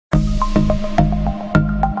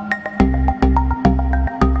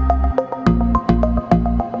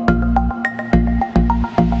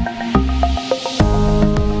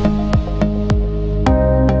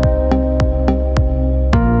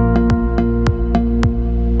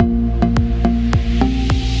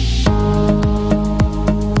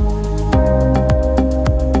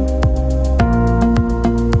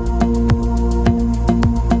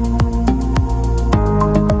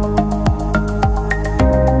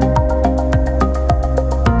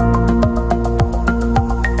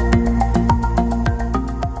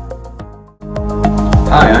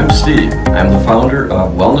Steve. I'm the founder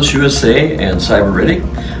of Wellness USA and Cyberready.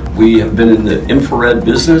 We have been in the infrared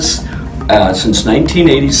business since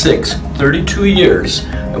 1986, 32 years,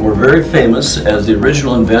 and we're very famous as the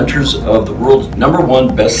original inventors of the world's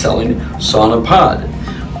 #1 best-selling sauna pod.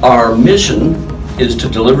 Our mission is to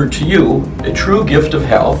deliver to you a true gift of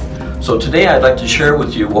health. So today I'd like to share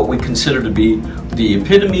with you what we consider to be the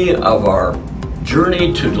epitome of our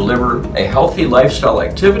journey to deliver a healthy lifestyle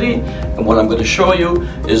activity, and what I'm going to show you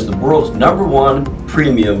is the world's #1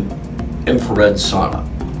 premium infrared sauna.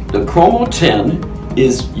 The Chromo 10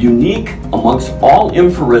 is unique amongst all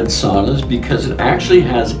infrared saunas because it actually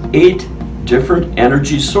has 8 different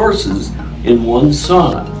energy sources in one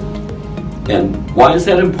sauna. And why is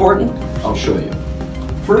that important? I'll show you.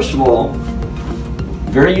 First of all,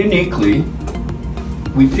 very uniquely,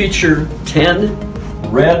 we feature 10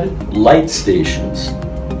 red light stations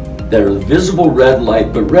that are visible red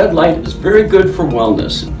light, but red light is very good for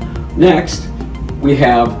wellness. Next, we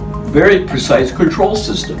have very precise control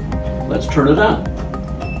system. Let's turn it on.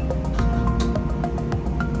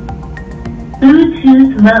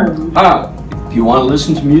 Bluetooth mode. If you want to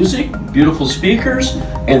listen to music, beautiful speakers,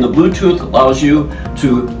 and the Bluetooth allows you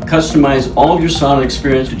to customize all of your sauna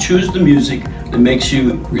experience to choose the music that makes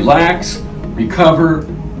you relax, recover,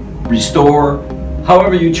 restore,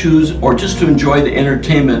 however you choose, or just to enjoy the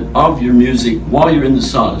entertainment of your music while you're in the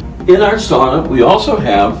sauna. In our sauna, we also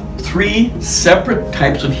have 3 separate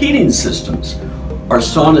types of heating systems. Our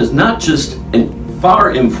sauna is not just a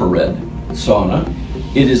far infrared sauna,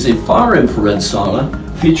 it is a far infrared sauna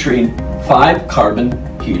featuring 5 carbon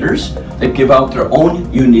heaters that give out their own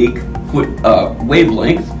unique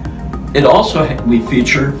wavelength. It also, we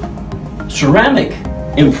feature ceramic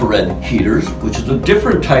infrared heaters, which is a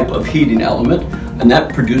different type of heating element, and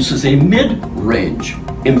that produces a mid-range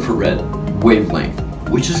infrared wavelength,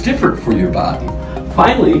 which is different for your body.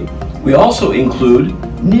 Finally, we also include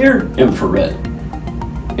near-infrared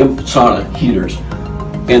sauna heaters,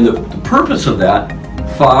 and the purpose of that,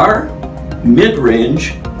 far,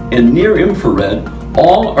 mid-range, and near-infrared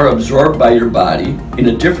all are absorbed by your body in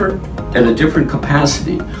a different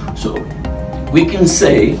capacity. So we can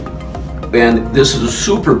say, and this is a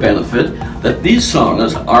super benefit, that these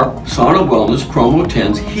saunas, our Saunawellness Chromo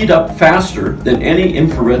 10s, heat up faster than any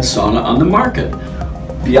infrared sauna on the market.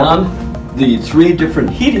 Beyond the 3 different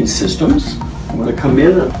heating systems, I'm going to come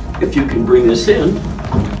in, if you can bring this in,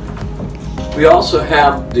 we also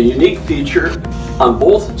have the unique feature on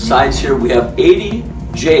both sides here. We have 80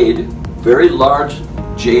 jade, very large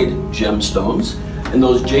jade gemstones, and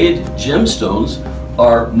those jade gemstones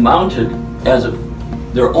are mounted as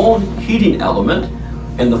their own heating element,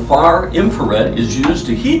 and the far infrared is used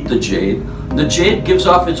to heat the jade. The jade gives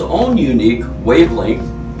off its own unique wavelength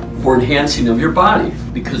for enhancing of your body,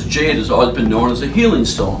 because jade has always been known as a healing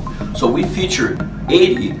stone. So we feature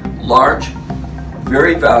 80 large,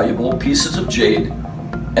 very valuable pieces of jade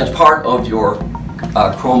as part of your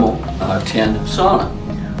Chromo 10 sauna.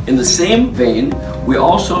 In the same vein, we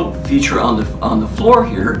also feature on the floor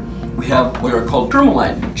here, we have what are called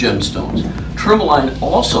tourmaline gemstones. Tourmaline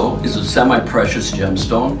also is a semi-precious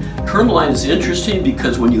gemstone. Tourmaline is interesting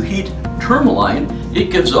because when you heat tourmaline,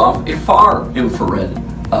 it gives off a far infrared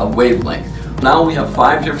wavelength. Now we have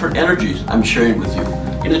 5 different energies I'm sharing with you,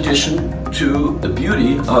 in addition to the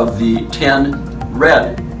beauty of the 10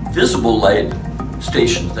 red visible light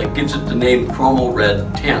stations that gives it the name Chromo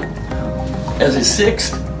Red 10. As a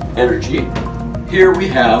 6th energy, here we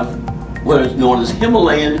have what is known as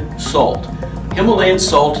Himalayan salt. Himalayan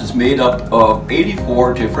salt is made up of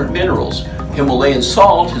 84 different minerals. Himalayan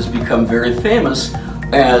salt has become very famous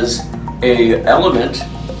as an element,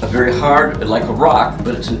 a very hard, like a rock,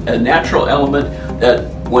 but it's a natural element that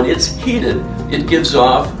when it's heated, it gives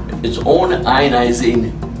off its own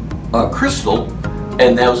ionizing crystal,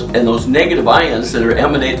 and those negative ions that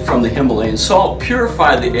emanate from the Himalayan salt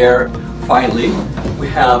purify the air. Finally, we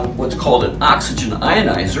have what's called an oxygen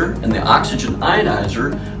ionizer, and the oxygen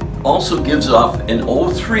ionizer also gives off an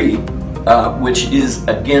O3, which is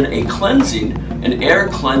again a cleansing, an air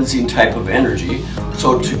cleansing type of energy.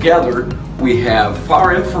 So together we have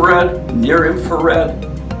far infrared, near infrared,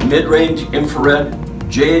 mid-range infrared,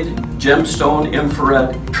 jade gemstone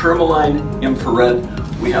infrared, tourmaline infrared.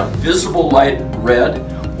 We have visible light red.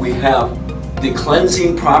 We have the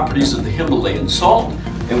cleansing properties of the Himalayan salt,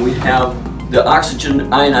 and we have the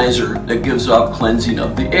oxygen ionizer that gives off cleansing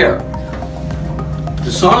of the air. The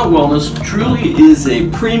Saunawellness truly is a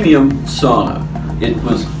premium sauna. It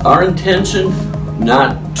was our intention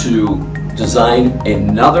not to design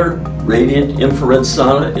another radiant infrared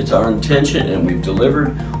sauna. It's our intention, and we've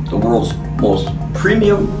delivered the world's most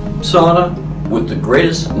premium sauna with the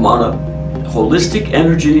greatest amount of holistic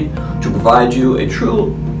energy to provide you a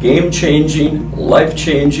true game-changing,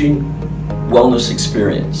 life-changing wellness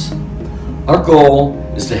experience. Our goal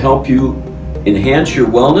is to help you enhance your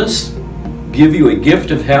wellness, give you a gift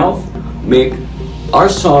of health, make our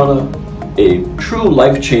sauna a true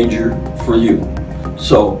life changer for you.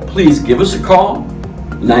 So please give us a call,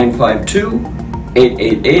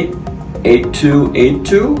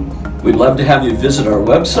 952-888-8282. We'd love to have you visit our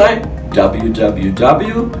website,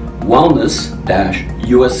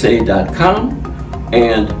 www.wellness-usa.com,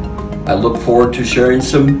 and I look forward to sharing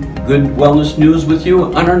some good wellness news with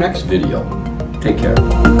you on our next video. Take care.